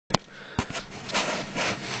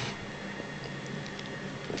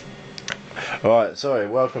Alright, sorry,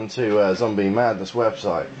 welcome to Zombie Madness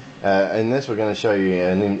website. In this we're going to show you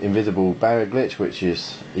an invisible barrier glitch, which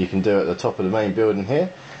is you can do at the top of the main building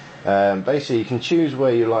here. Basically you can choose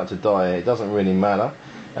where you like to die, it doesn't really matter.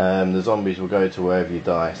 The zombies will go to wherever you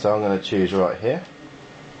die. So I'm going to choose right here.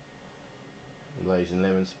 Lazy and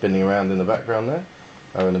Lemon spinning around in the background there,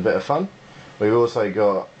 having a bit of fun. We've also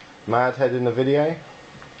got Madhead in the video.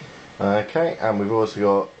 Okay, and we've also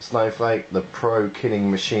got Snowflake, the pro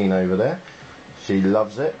killing machine over there. She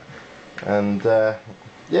loves it. And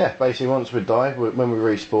yeah, basically once we die, when we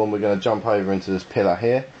respawn, we're going to jump over into this pillar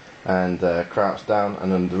here and crouch down,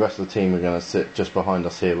 and then the rest of the team are going to sit just behind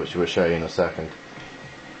us here, which we'll show you in a second.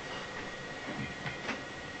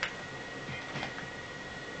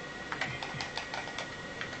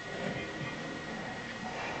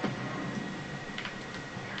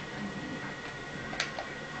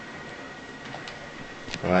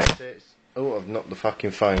 Right, oh, I've knocked the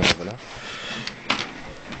fucking phone over now.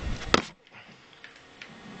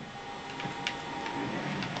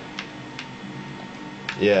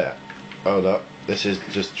 Yeah, hold up, this is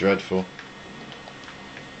just dreadful.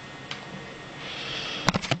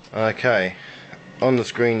 Okay, on the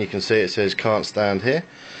screen you can see it says can't stand here,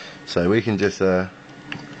 so we can just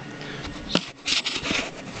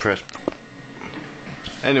press.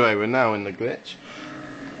 Anyway, we're now in the glitch.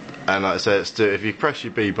 And like I said, if you press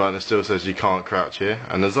your B button, it still says you can't crouch here,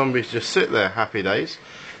 and the zombies just sit there, happy days,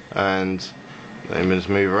 and they just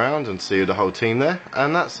move around and see the whole team there,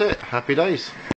 and that's it, happy days.